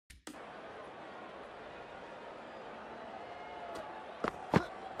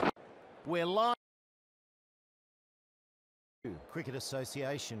We're live. Cricket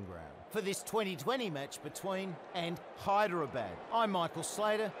Association ground for this 2020 match between and Hyderabad. I'm Michael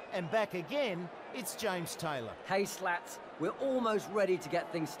Slater, and back again, it's James Taylor. Hey Slats, we're almost ready to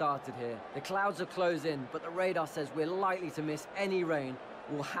get things started here. The clouds are closing in, but the radar says we're likely to miss any rain.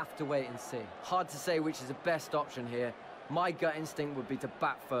 We'll have to wait and see. Hard to say which is the best option here. My gut instinct would be to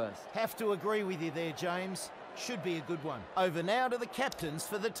bat first. Have to agree with you there, James. Should be a good one. Over now to the captains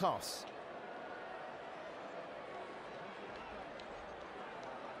for the toss.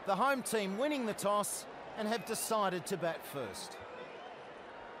 The home team winning the toss and have decided to bat first.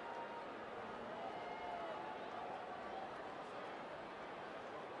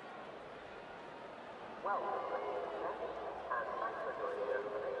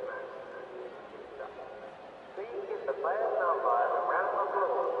 Please give the players and umpires a round of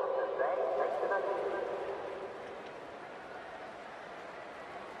applause as they take the decision.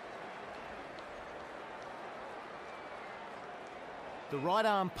 The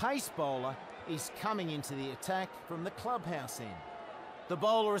right-arm pace bowler is coming into the attack from the clubhouse end. The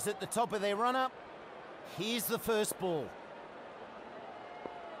bowler is at the top of their run-up. Here's the first ball.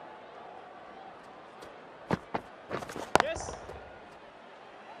 Yes.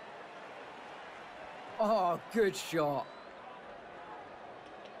 Oh, good shot.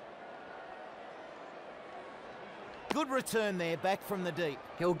 Good return there, back from the deep.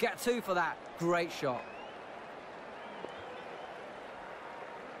 He'll get two for that. Great shot.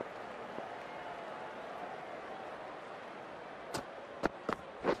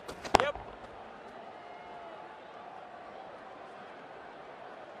 Yep.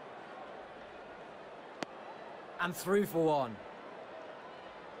 And through for one.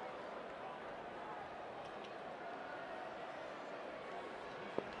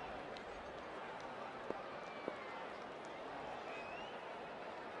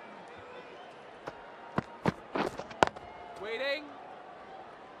 Waiting.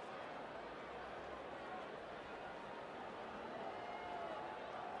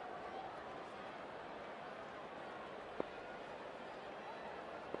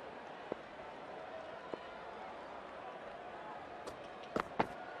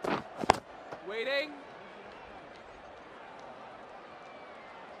 Waiting.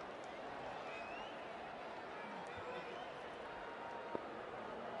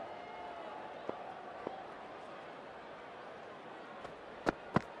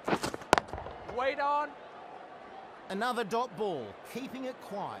 Wait on. Another dot ball, keeping it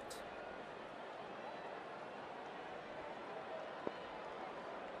quiet.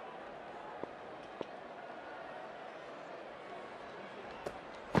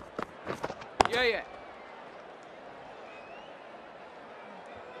 Yeah.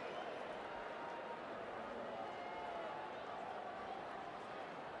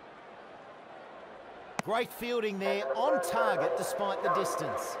 Great fielding there, on target despite the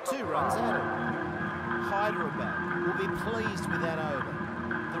distance. 2 runs at it. Hyderabad will be pleased with that over.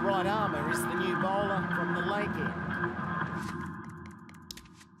 The right armour is the new bowler from the Lake End.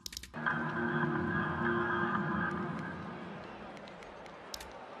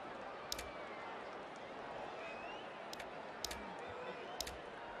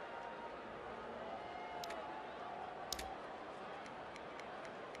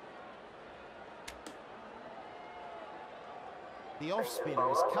 The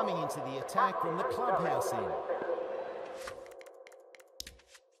off-spinner is coming into the attack from the clubhouse end. And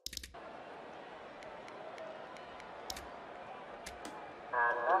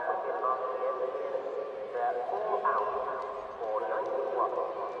that will give mark the end of the innings. They're all out for 91.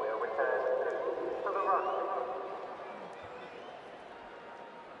 We'll return to the run.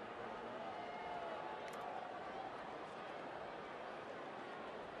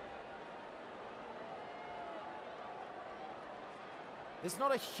 There's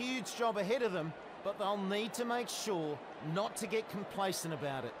not a huge job ahead of them, but they'll need to make sure not to get complacent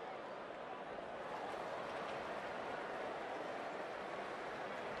about it.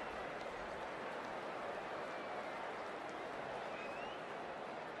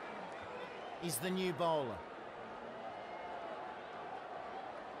 Is the new bowler.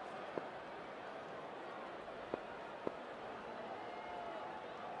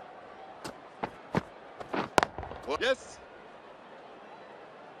 Yes.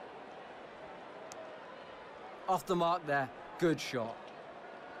 Off the mark there. Good shot.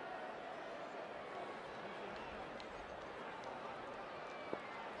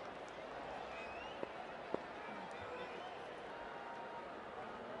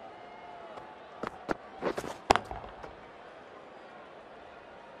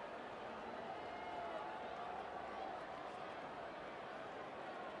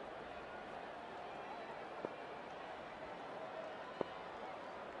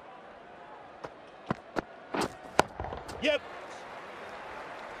 Yep.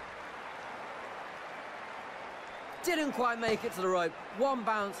 Didn't quite make it to the rope. One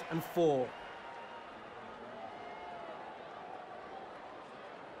bounce and 4.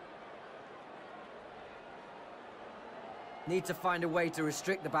 Need to find a way to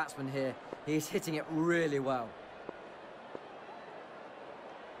restrict the batsman here. He's hitting it really well.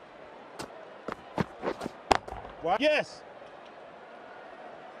 What? Yes.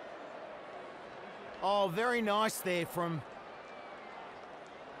 Oh, very nice there from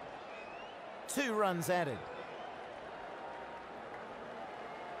 2 runs added.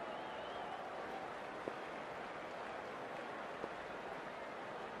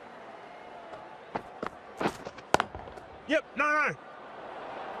 Yep. No.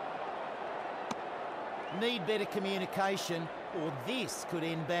 Need better communication, or this could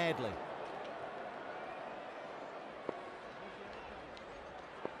end badly.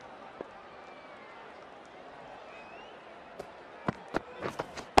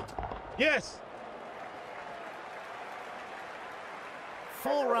 Yes.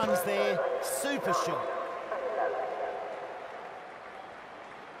 4 runs there, super shot.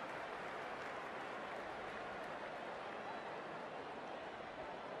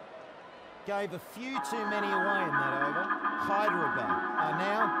 Gave a few too many away in that over. Hyderabad are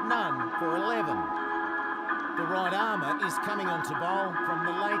now none for 11. The right armour is coming on to bowl from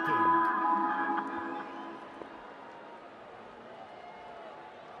the lake end.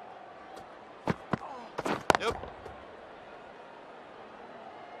 Yep.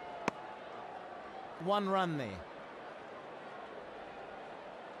 1 run there.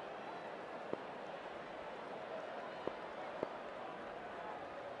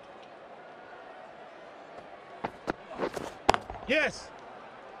 Yes.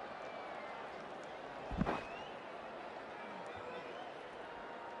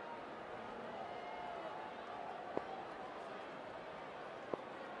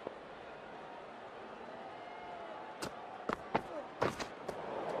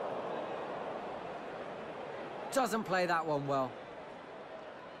 Doesn't play that one well.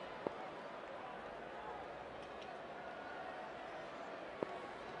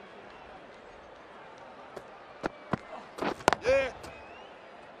 Yeah.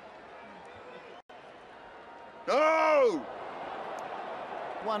 No.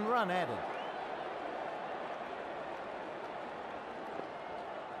 1 run added.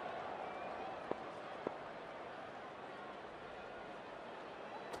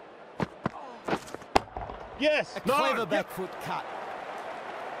 Yes. A clever back foot cut.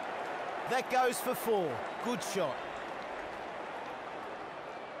 That goes for 4. Good shot.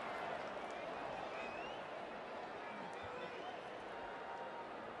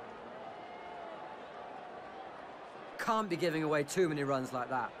 Can't be giving away too many runs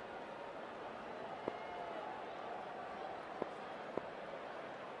like that.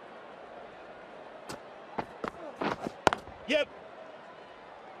 Yep.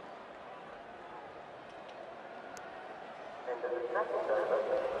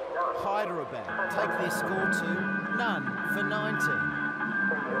 Hyderabad take their score to none for 19.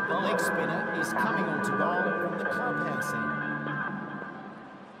 The leg spinner is coming on to bowl from the clubhouse end.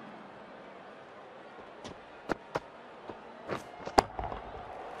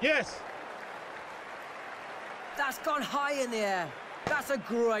 Yes. That's gone high in the air. That's a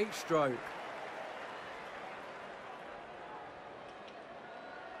great stroke.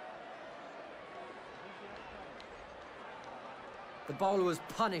 The bowler was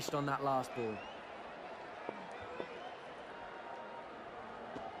punished on that last ball.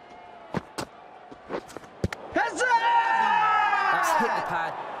 That's hit the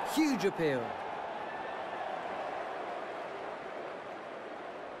pad. Huge appeal.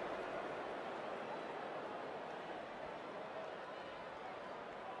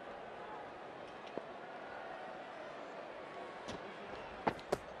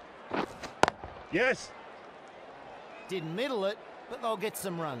 Yes. Didn't middle it, but they'll get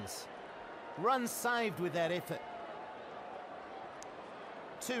some runs. Runs saved with that effort.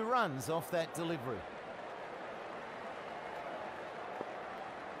 2 runs off that delivery.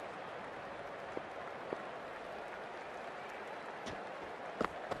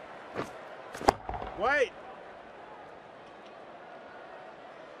 Wait.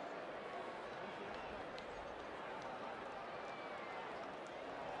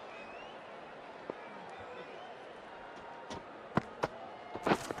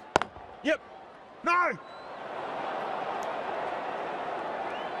 Yep. No.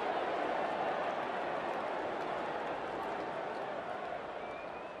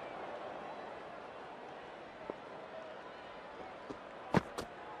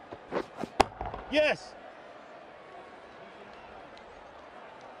 Yes.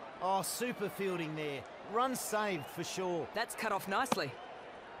 Oh, super fielding there. Run saved for sure. That's cut off nicely.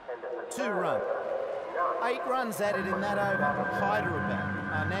 2 run. 8 runs added in that over. Hyderabad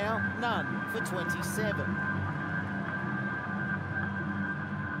are now none for 27.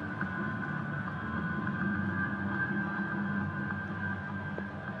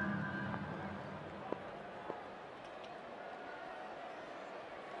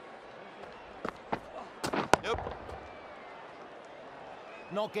 Yep.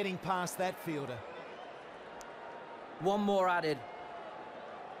 Not getting past that fielder. One more added.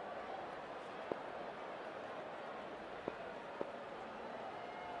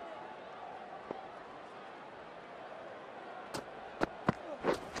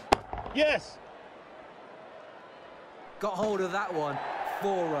 Yes. Got hold of that one.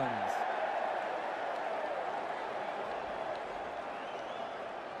 4 runs.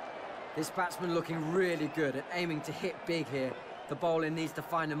 This batsman looking really good at aiming to hit big here. The bowler needs to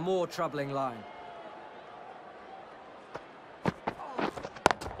find a more troubling line.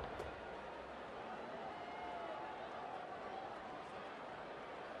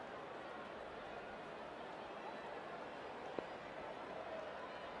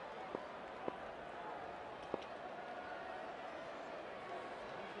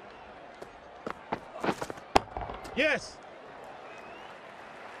 Yes.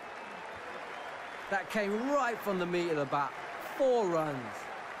 That came right from the meat of the bat. 4 runs.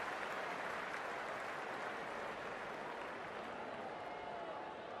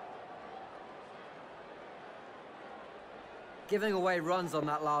 Giving away runs on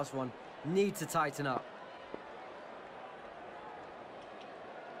that last one. Need to tighten up.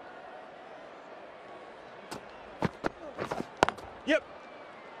 Yep.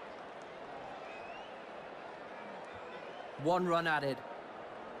 1 run added.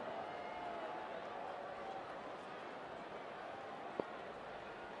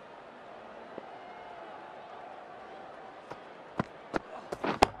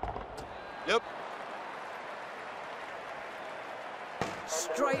 Yep.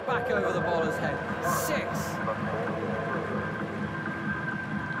 Straight back over the bowler's head. 6.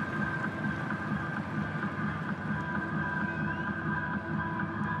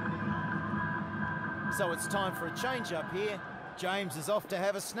 So it's time for a change-up here. James is off to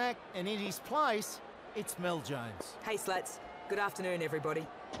have a snack, and in his place, it's Mel Jones. Hey, Slats. Good afternoon, everybody.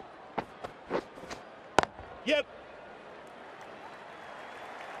 Yep.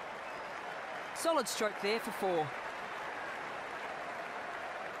 Solid stroke there for 4.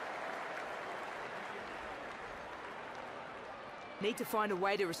 Need to find a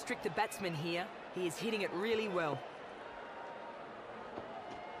way to restrict the batsman here. He is hitting it really well.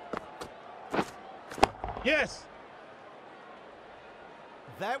 Yes.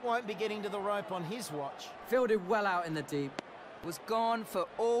 That won't be getting to the rope on his watch. Fielded well out in the deep. Was gone for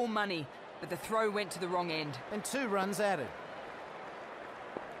all money, but the throw went to the wrong end. And 2 runs added.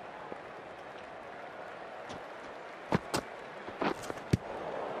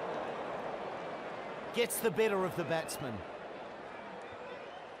 Gets the better of the batsman.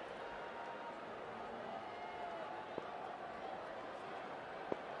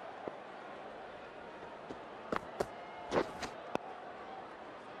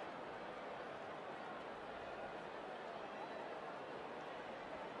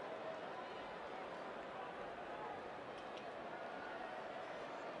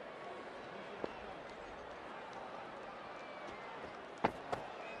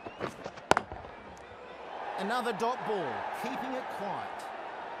 Another dot ball, keeping it quiet.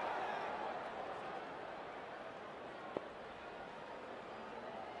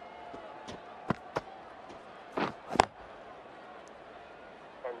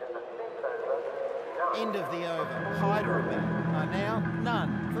 End of the over. Hyderabad are now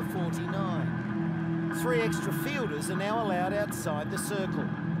none for 49. 3 extra fielders are now allowed outside the circle.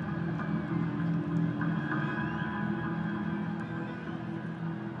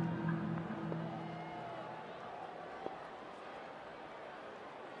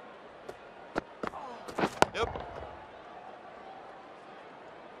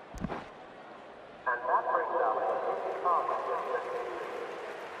 And that brings up the 50 target distance.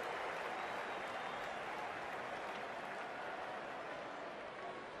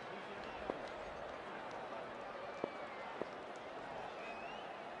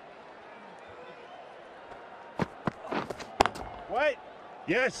 Wait.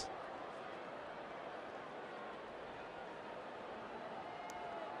 Yes.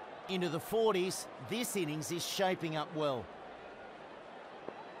 Into the 40s, this innings is shaping up well.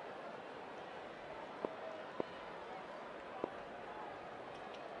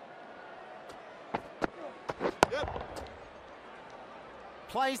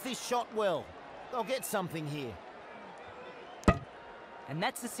 Plays this shot well. They'll get something here. And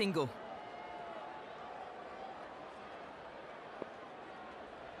that's a single.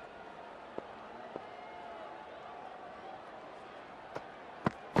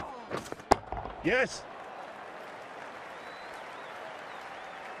 Yes.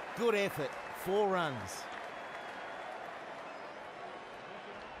 Good effort. 4 runs.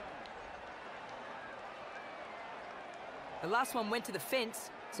 The last one went to the fence,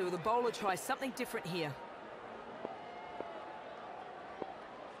 so the bowler tries something different here.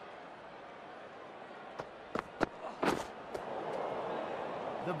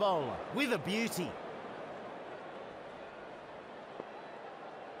 The bowler with a beauty.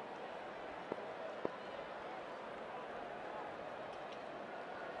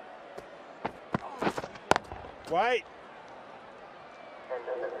 Wait.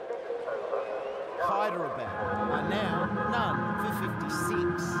 Hyderabad are now none for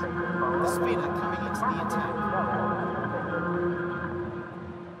 56. The spinner coming into the attack.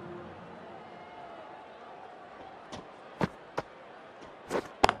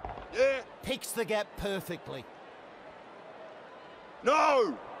 Yeah. Picks the gap perfectly.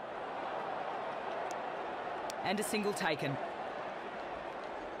 No. And a single taken.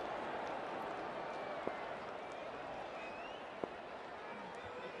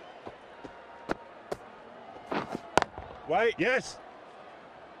 Wait. Yes.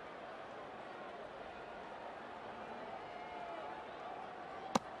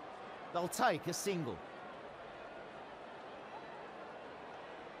 They'll take a single.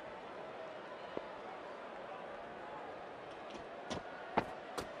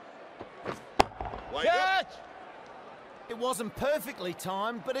 Wait. Catch. It wasn't perfectly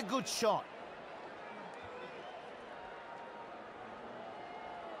timed, but a good shot.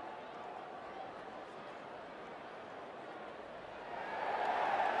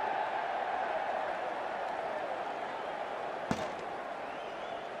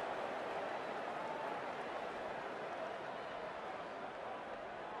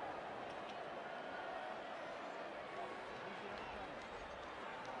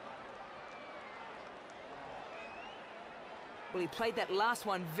 Well, he played that last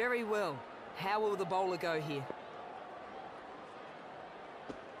one very well. How will the bowler go here?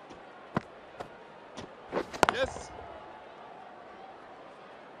 Yes.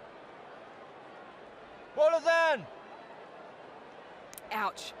 Bowler's in.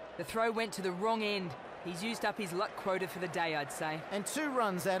 Ouch. The throw went to the wrong end. He's used up his luck quota for the day, I'd say. And 2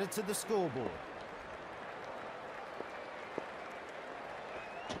 runs added to the scoreboard.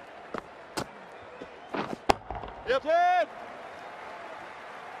 Yep. Yes.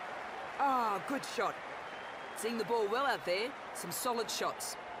 Ah, good shot. Seeing the ball well out there. Some solid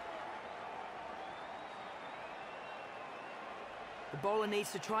shots. The bowler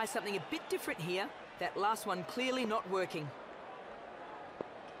needs to try something a bit different here. That last one clearly not working.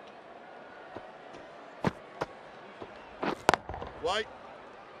 Wait.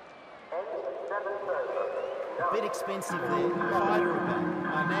 A bit expensive there. Hyderabad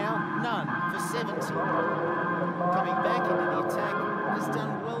are now none for 70. Coming back into the attack has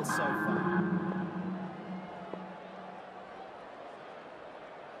done well so far.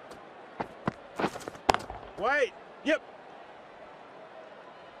 Wait. Yep.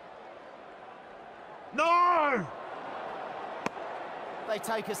 No. They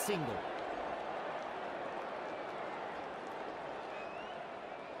take a single.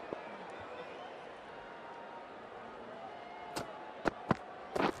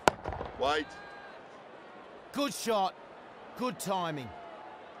 Wait. Good shot. Good timing.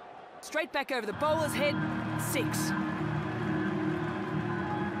 Straight back over the bowler's head. 6.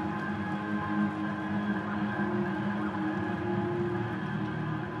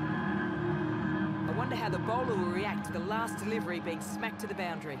 I wonder how the bowler will react to the last delivery being smacked to the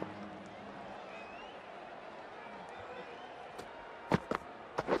boundary.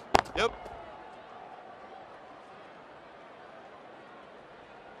 Yep.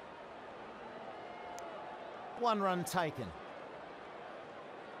 One run taken.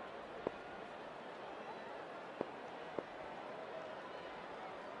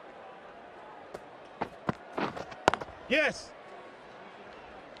 Yes.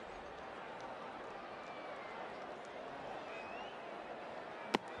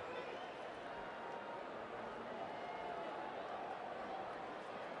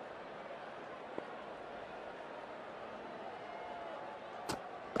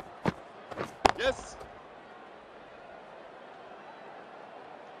 Yes.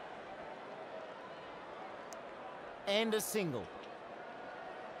 And a single.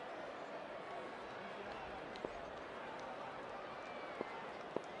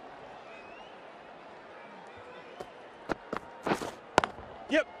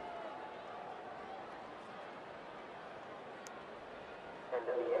 Yep. End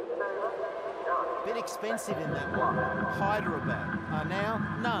of the 8th over, 9. Bit expensive in that one. Hyderabad are now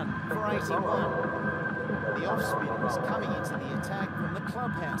none for 81. The off-spinner is coming into the attack from the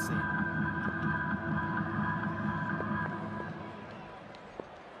clubhouse end.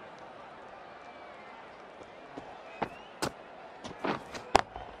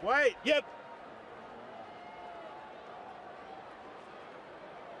 Wait. Yep.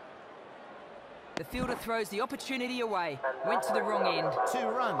 The fielder throws the opportunity away. Went to the wrong end. 2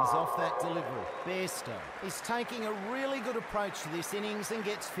 runs off that delivery. Bairstow is taking a really good approach to this innings and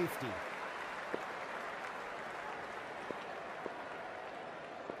gets 50.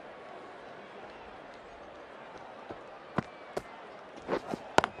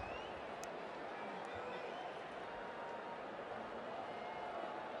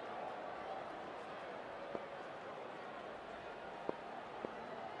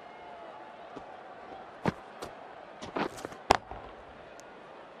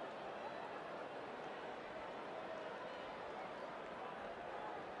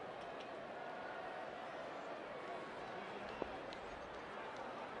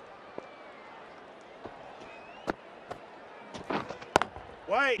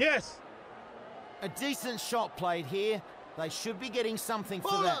 Wait. Yes. A decent shot played here. They should be getting something for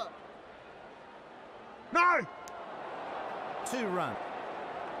Bowler. that. No. 2 runs.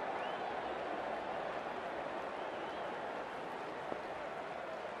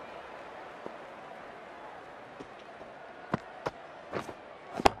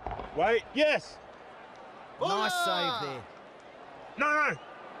 Wait. Yes. Nice save there. No.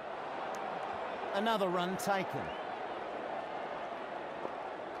 Another run taken.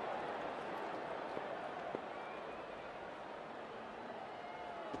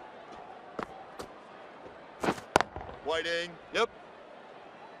 Waiting. Yep.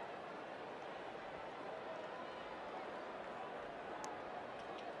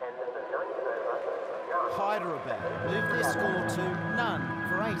 End of the 9th over, 9. Hyderabad move their score to none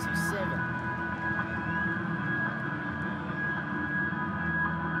for 87.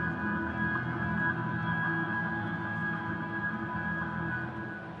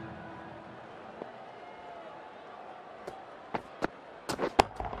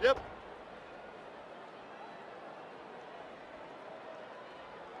 Yep.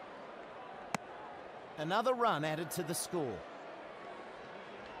 Another run added to the score.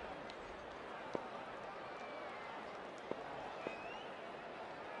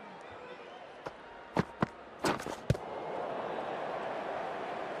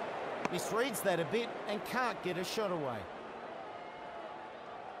 Misreads that a bit and can't get a shot away.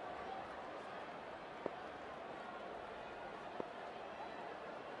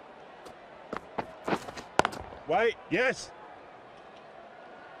 Wait. Yes.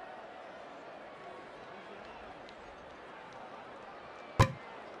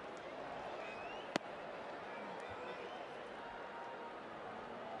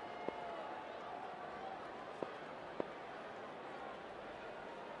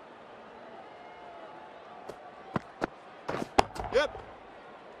 Yep.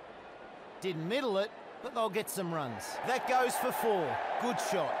 Didn't middle it, but they'll get some runs. That goes for 4. Good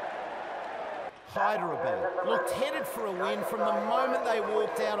shot. Hyderabad looked headed for a win from the moment they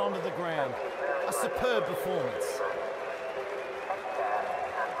walked out onto the ground. A superb performance.